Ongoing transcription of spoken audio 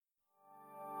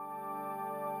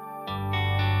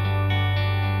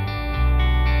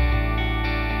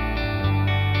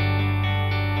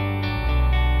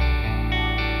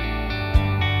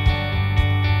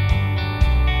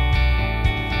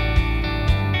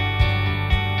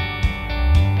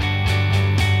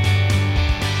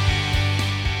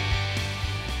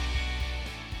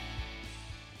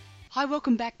Hi,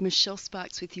 welcome back. Michelle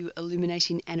Sparks with you,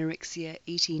 illuminating anorexia,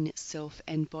 eating, self,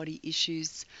 and body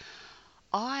issues.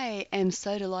 I am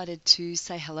so delighted to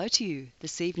say hello to you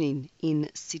this evening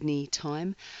in Sydney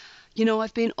time. You know,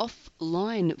 I've been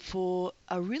offline for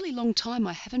a really long time.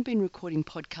 I haven't been recording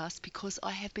podcasts because I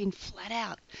have been flat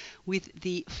out with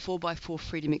the 4x4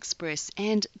 Freedom Express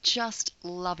and just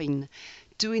loving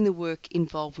doing the work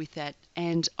involved with that.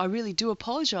 And I really do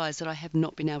apologise that I have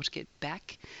not been able to get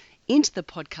back into the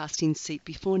podcasting seat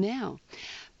before now.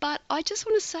 But I just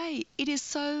want to say it is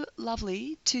so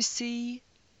lovely to see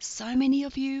so many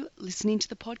of you listening to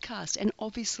the podcast, and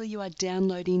obviously you are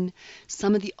downloading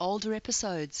some of the older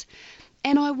episodes.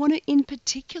 And I want to in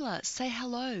particular say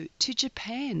hello to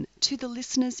Japan, to the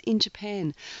listeners in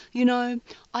Japan. You know,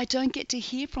 I don't get to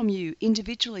hear from you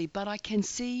individually, but I can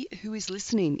see who is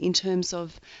listening in terms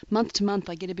of month to month.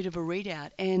 I get a bit of a readout.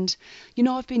 And, you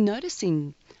know, I've been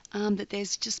noticing that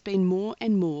there's just been more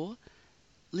and more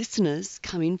listeners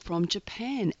coming from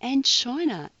Japan and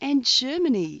China and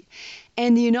Germany,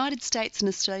 and the United States and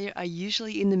Australia are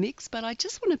usually in the mix, but I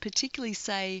just want to particularly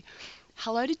say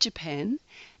hello to Japan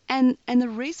and the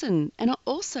reason, and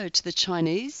also to the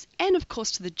Chinese and of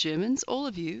course to the Germans, all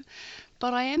of you,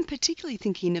 but I am particularly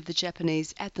thinking of the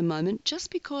Japanese at the moment just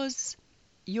because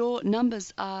your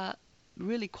numbers are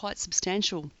really quite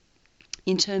substantial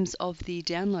in terms of the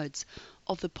downloads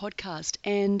of the podcast,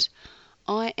 and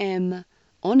I am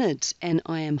honoured and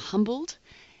I am humbled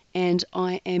and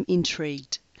I am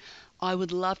intrigued. I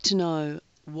would love to know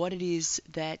what it is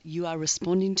that you are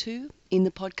responding to in the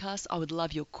podcast. I would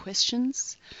love your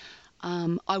questions.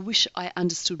 I wish I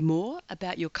understood more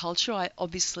about your culture. I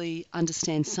obviously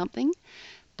understand something,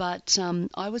 but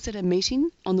I was at a meeting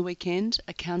on the weekend,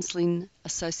 a counselling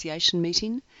association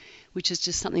meeting, which is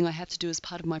just something I have to do as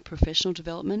part of my professional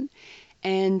development.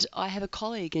 And I have a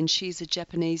colleague, and she's a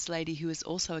Japanese lady who is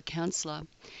also a counsellor.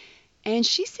 And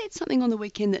she said something on the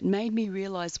weekend that made me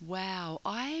realise, wow,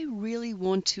 I really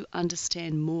want to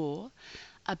understand more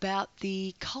about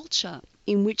the culture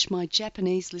in which my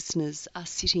Japanese listeners are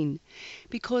sitting.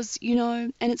 Because, you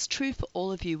know, and it's true for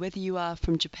all of you, whether you are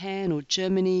from Japan or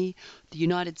Germany, the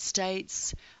United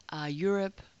States,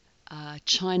 Europe,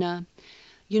 China,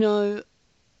 you know,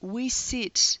 we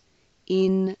sit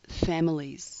in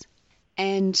families.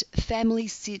 And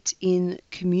families sit in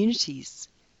communities,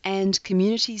 and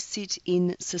communities sit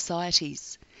in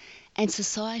societies, and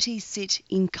societies sit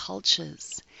in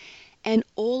cultures. And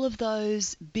all of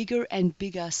those bigger and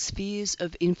bigger spheres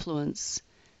of influence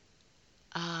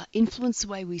influence the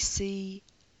way we see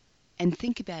and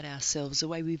think about ourselves, the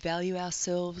way we value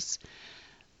ourselves,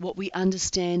 what we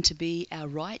understand to be our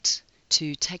right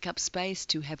to take up space,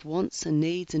 to have wants and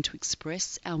needs, and to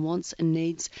express our wants and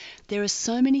needs. There are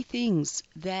so many things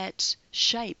that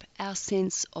shape our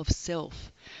sense of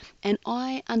self. And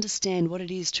I understand what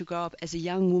it is to grow up as a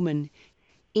young woman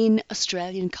in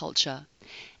Australian culture.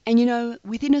 And you know,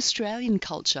 within Australian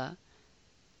culture,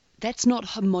 that's not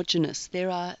homogenous. There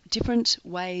are different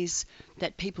ways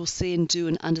that people see and do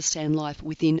and understand life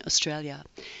within Australia.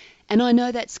 And I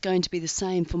know that's going to be the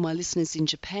same for my listeners in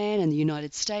Japan and the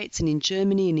United States and in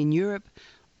Germany and in Europe,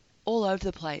 all over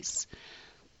the place.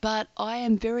 But I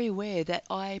am very aware that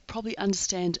I probably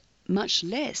understand much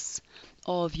less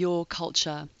of your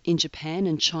culture in Japan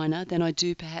and China than I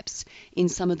do perhaps in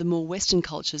some of the more Western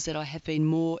cultures that I have been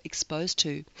more exposed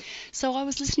to. So I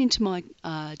was listening to my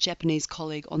Japanese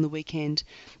colleague on the weekend,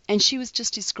 and she was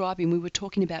just describing, we were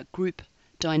talking about group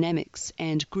dynamics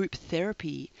and group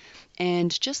therapy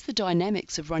and just the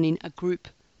dynamics of running a group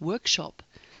workshop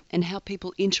and how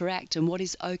people interact and what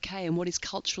is okay and what is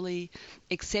culturally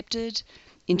accepted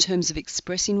in terms of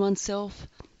expressing oneself.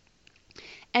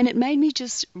 And it made me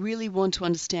just really want to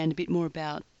understand a bit more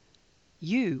about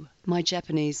you, my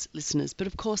Japanese listeners, but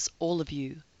of course all of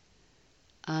you.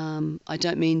 I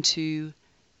don't mean to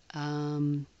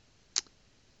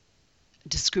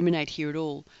discriminate here at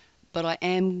all, but I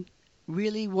am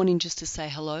really wanting just to say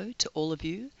hello to all of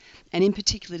you, and in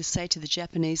particular to say to the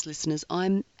Japanese listeners,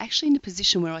 I'm actually in a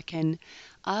position where I can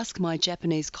ask my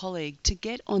Japanese colleague to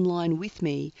get online with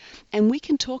me, and we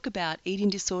can talk about eating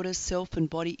disorders, self and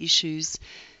body issues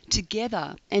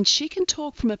together, and she can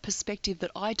talk from a perspective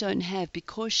that I don't have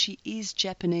because she is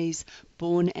Japanese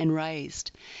born and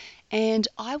raised. And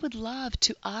I would love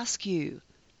to ask you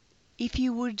if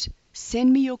you would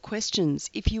send me your questions,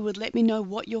 if you would let me know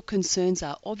what your concerns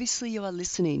are. Obviously you are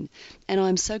listening, and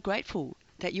I'm so grateful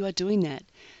that you are doing that.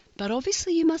 But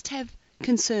obviously you must have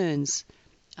concerns,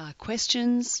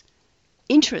 questions,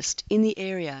 interest in the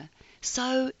area.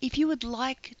 So if you would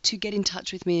like to get in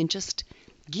touch with me and just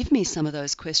give me some of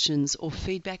those questions or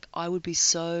feedback, I would be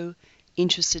so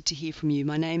interested to hear from you.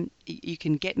 My name, you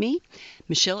can get me,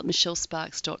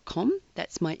 michelle@michellesparks.com.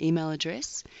 That's my email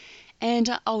address. And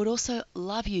I would also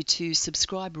love you to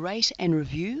subscribe, rate and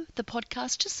review the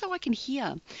podcast just so I can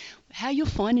hear how you're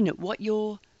finding it, what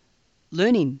you're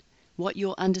learning, what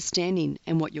you're understanding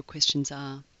and what your questions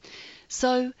are.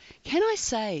 So can I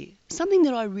say something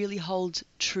that I really hold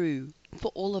true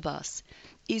for all of us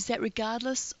is that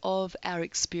regardless of our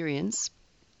experience,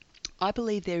 I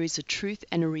believe there is a truth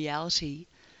and a reality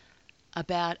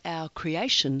about our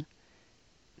creation,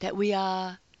 that we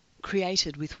are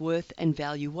created with worth and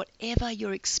value, whatever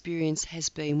your experience has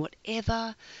been,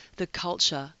 whatever the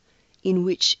culture in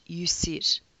which you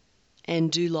sit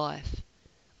and do life.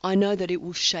 I know that it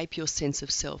will shape your sense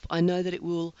of self. I know that it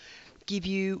will give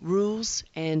you rules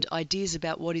and ideas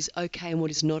about what is okay and what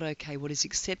is not okay, what is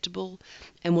acceptable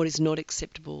and what is not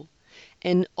acceptable.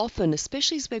 And often,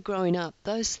 especially as we're growing up,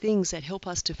 those things that help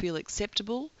us to feel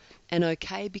acceptable and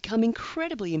okay become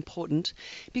incredibly important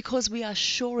because we are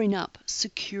shoring up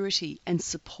security and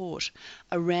support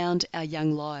around our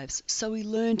young lives. So we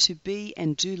learn to be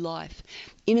and do life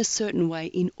in a certain way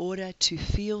in order to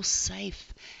feel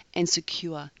safe and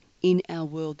secure in our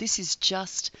world. This is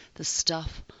just the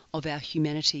stuff of our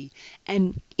humanity,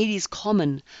 and it is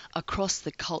common across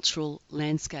the cultural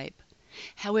landscape.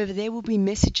 However, there will be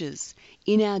messages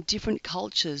in our different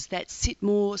cultures that sit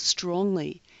more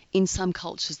strongly in some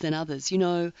cultures than others.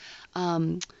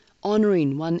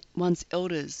 Honouring one's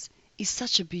elders is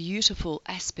such a beautiful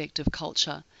aspect of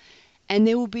culture. And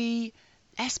there will be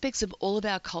aspects of all of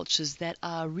our cultures that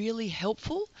are really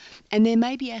helpful, and there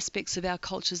may be aspects of our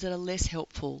cultures that are less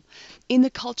helpful. In the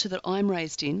culture that I'm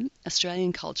raised in,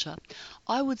 Australian culture,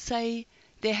 I would say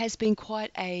there has been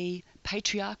quite a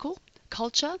patriarchal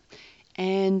culture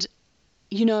and,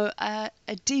 a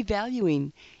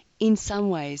devaluing in some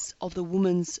ways of the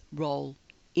woman's role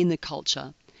in the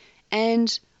culture.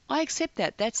 And I accept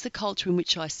that. That's the culture in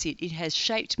which I sit. It has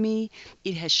shaped me.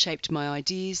 It has shaped my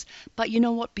ideas. But you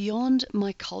know what? Beyond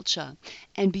my culture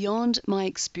and beyond my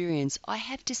experience, I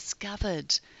have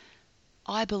discovered,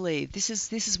 I believe, this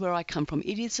is where I come from.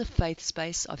 It is a faith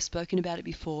space. I've spoken about it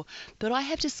before. But I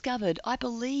have discovered, I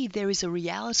believe there is a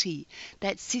reality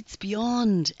that sits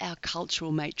beyond our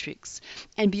cultural matrix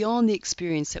and beyond the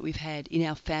experience that we've had in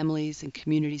our families and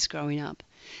communities growing up.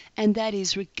 And that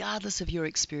is, regardless of your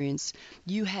experience,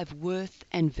 you have worth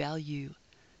and value.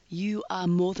 You are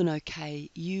more than okay.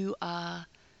 You are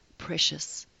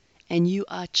precious, and you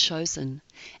are chosen,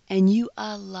 and you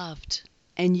are loved,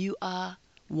 and you are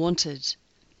wanted,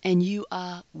 and you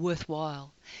are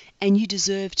worthwhile, and you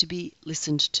deserve to be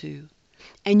listened to,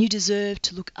 and you deserve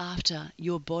to look after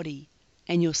your body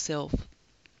and yourself.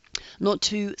 Not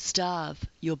to starve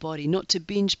your body, not to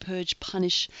binge, purge,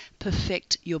 punish,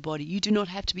 perfect your body. You do not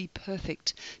have to be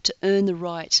perfect to earn the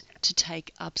right to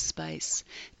take up space.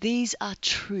 These are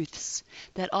truths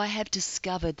that I have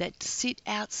discovered that sit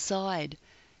outside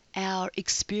our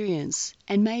experience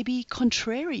and may be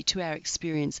contrary to our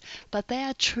experience, but they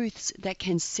are truths that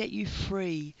can set you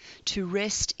free to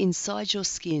rest inside your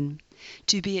skin,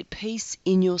 to be at peace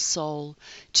in your soul,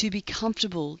 to be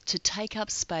comfortable, to take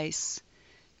up space,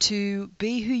 to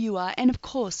be who you are. And of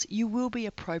course, you will be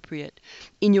appropriate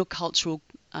in your cultural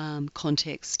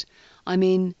context. I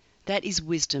mean, that is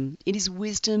wisdom. It is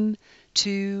wisdom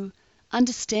to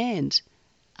understand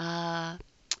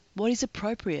what is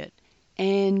appropriate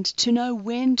and to know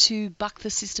when to buck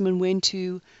the system and when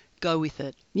to go with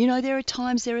it. There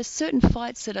are certain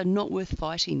fights that are not worth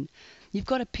fighting. You've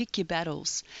got to pick your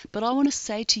battles. But I want to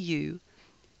say to you,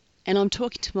 and I'm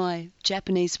talking to my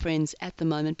Japanese friends at the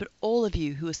moment, but all of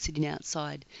you who are sitting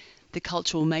outside the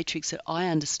cultural matrix that I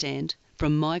understand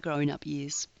from my growing up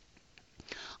years,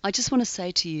 I just want to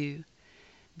say to you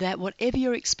that whatever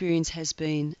your experience has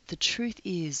been, the truth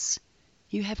is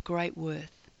you have great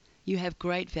worth, you have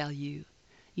great value.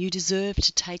 You deserve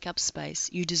to take up space.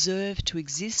 You deserve to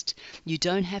exist. You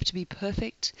don't have to be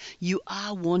perfect. You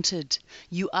are wanted.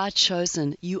 You are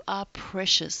chosen. You are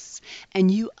precious. And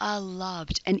you are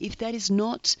loved. And if that is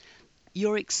not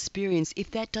your experience,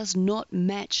 if that does not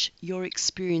match your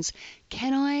experience,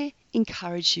 can I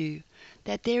encourage you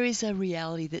that there is a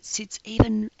reality that sits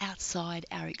even outside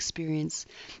our experience,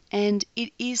 and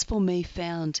it is for me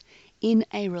found in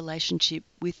a relationship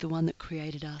with the one that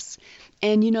created us.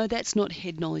 And that's not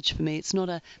head knowledge for me. It's not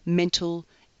a mental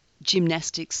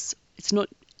gymnastics. It's not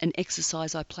an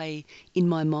exercise I play in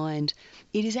my mind.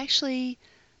 It is actually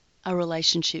a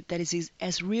relationship that is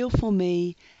as real for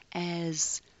me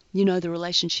as, the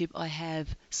relationship I have,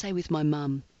 say, with my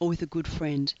mum or with a good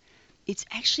friend. It's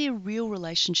actually a real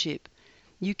relationship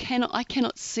I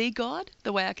cannot see God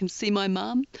the way I can see my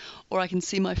mum or I can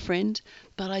see my friend,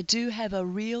 but I do have a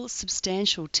real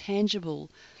substantial, tangible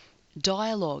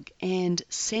dialogue and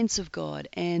sense of God,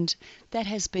 and that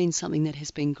has been something that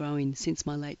has been growing since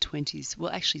my late 20s,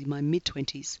 well, actually my mid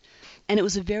 20s, and it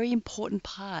was a very important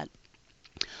part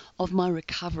of my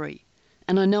recovery.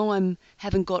 And I know I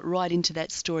haven't got right into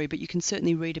that story, but you can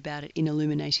certainly read about it in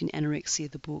Illuminating Anorexia,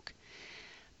 the book.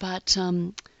 But,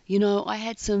 I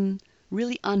had some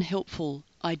really unhelpful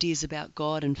ideas about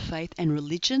God and faith and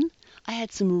religion. I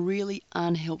had some really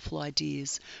unhelpful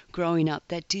ideas growing up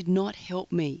that did not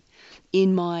help me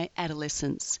in my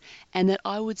adolescence, and that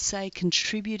I would say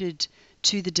contributed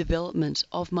to the development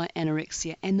of my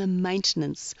anorexia and the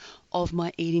maintenance of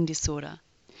my eating disorder.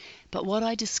 But what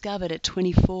I discovered at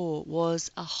 24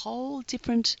 was a whole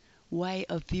different way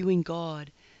of viewing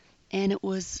God, and it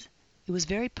was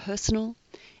very personal.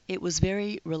 It was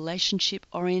very relationship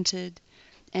oriented,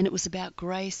 and it was about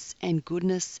grace and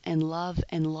goodness and love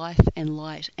and life and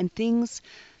light and things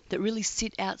that really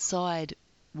sit outside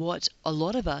what a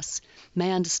lot of us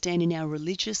may understand in our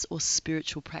religious or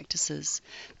spiritual practices.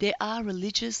 There are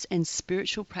religious and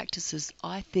spiritual practices,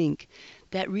 I think,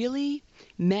 that really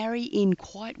marry in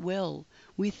quite well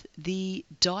with the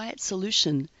diet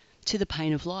solution to the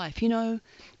pain of life.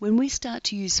 When we start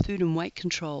to use food and weight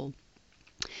control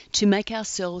to make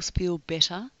ourselves feel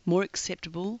better, more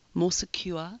acceptable, more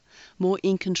secure, more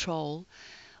in control,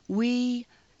 we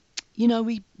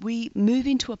move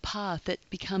into a path that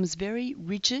becomes very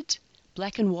rigid,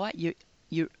 black and white.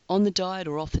 You're on the diet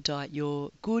or off the diet. You're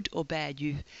good or bad.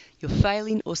 You're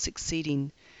failing or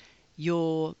succeeding.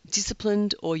 You're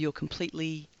disciplined or you're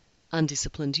completely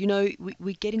undisciplined.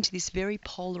 We get into this very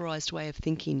polarized way of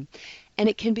thinking, and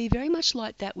it can be very much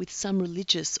like that with some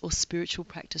religious or spiritual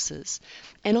practices.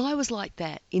 And I was like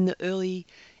that in the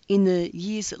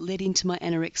years that led into my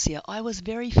anorexia. I was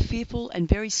very fearful and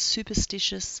very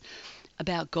superstitious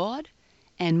about God,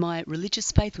 and my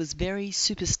religious faith was very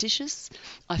superstitious.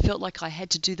 I felt like I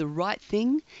had to do the right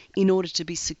thing in order to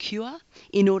be secure,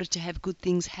 in order to have good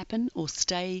things happen or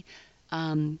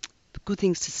good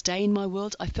things to stay in my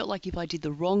world. I felt like if I did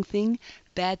the wrong thing,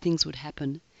 bad things would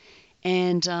happen.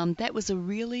 And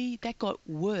that got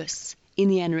worse in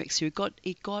the anorexia.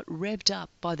 It got revved up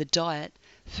by the diet,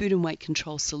 food and weight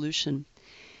control solution.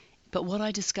 But what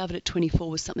I discovered at 24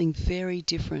 was something very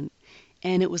different,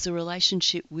 and it was a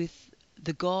relationship with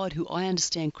the God who I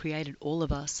understand created all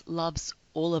of us, loves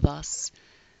all of us,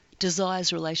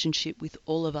 desires relationship with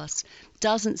all of us,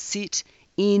 doesn't sit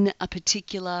in a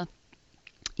particular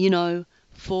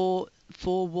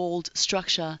four-walled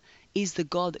structure, is the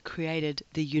God that created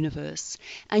the universe.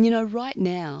 And right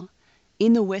now,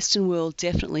 in the Western world,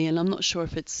 definitely, and I'm not sure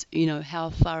if it's,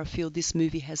 how far afield this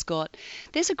movie has got,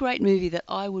 there's a great movie that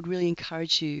I would really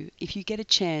encourage you, if you get a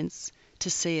chance,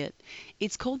 to see it.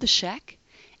 It's called The Shack,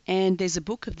 and there's a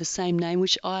book of the same name,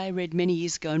 which I read many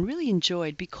years ago and really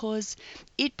enjoyed, because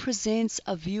it presents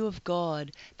a view of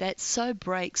God that so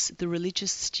breaks the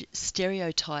religious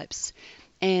stereotypes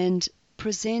and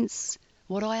presents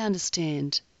what I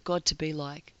understand God to be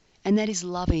like, and that is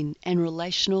loving and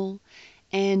relational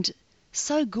and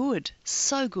so good,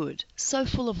 so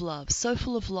full of love, so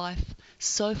full of life,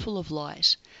 so full of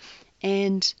light.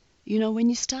 And, when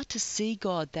you start to see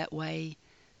God that way,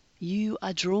 you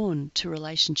are drawn to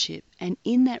relationship, and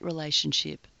in that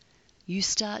relationship, you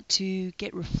start to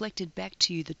get reflected back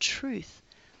to you the truth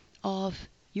of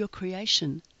your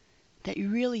creation, that you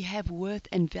really have worth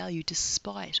and value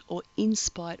despite or in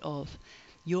spite of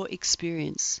your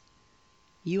experience.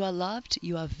 You are loved,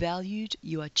 you are valued,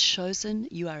 you are chosen,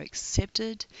 you are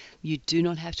accepted. You do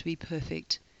not have to be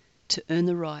perfect to earn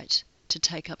the right to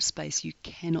take up space. You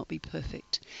cannot be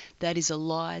perfect. That is a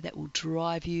lie that will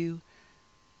drive you,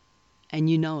 and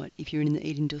you know it if you're in the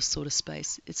eating disorder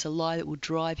space. It's a lie that will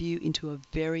drive you into a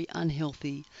very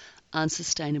unhealthy,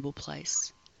 unsustainable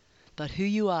place. But who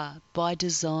you are, by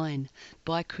design,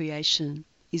 by creation,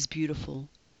 is beautiful,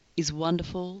 is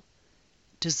wonderful,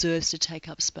 deserves to take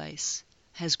up space,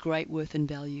 has great worth and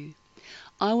value.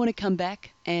 I want to come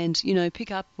back and,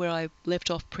 pick up where I left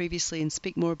off previously and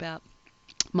speak more about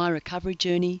my recovery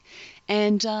journey.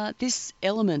 And this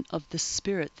element of the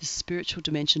spirit, the spiritual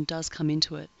dimension, does come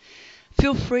into it.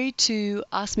 Feel free to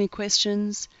ask me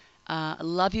questions. I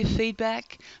love your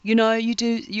feedback. You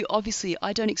obviously,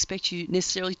 I don't expect you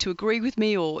necessarily to agree with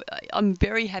me, or I'm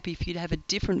very happy for you to have a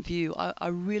different view. I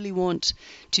really want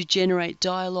to generate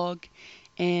dialogue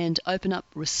and open up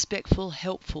respectful,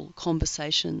 helpful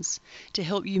conversations to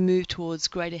help you move towards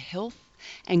greater health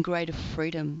and greater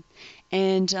freedom.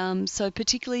 And so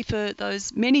particularly for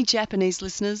those many Japanese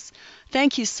listeners,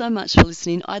 thank you so much for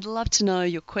listening. I'd love to know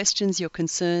your questions, your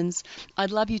concerns.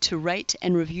 I'd love you to rate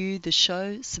and review the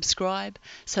show, subscribe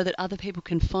so that other people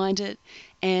can find it.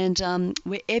 And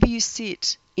wherever you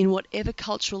sit, in whatever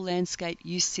cultural landscape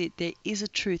you sit, there is a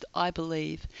truth, I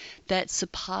believe, that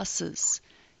surpasses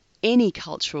any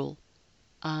cultural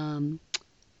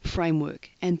framework.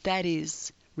 And that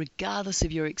is, regardless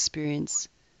of your experience,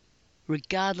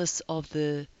 regardless of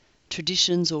the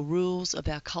traditions or rules of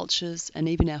our cultures and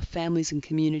even our families and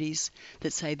communities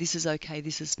that say this is okay,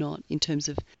 this is not, in terms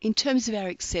of our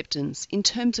acceptance, in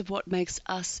terms of what makes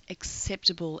us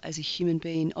acceptable as a human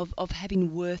being, of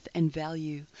having worth and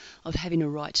value, of having a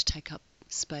right to take up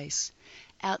space.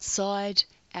 Outside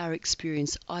our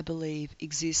experience, I believe,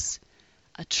 exists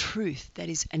a truth that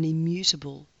is an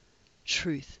immutable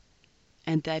truth,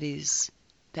 and that is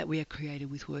that we are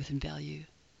created with worth and value.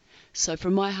 So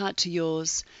from my heart to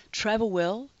yours, travel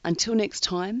well. Until next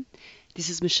time, this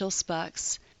is Michelle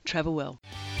Sparks. Travel well.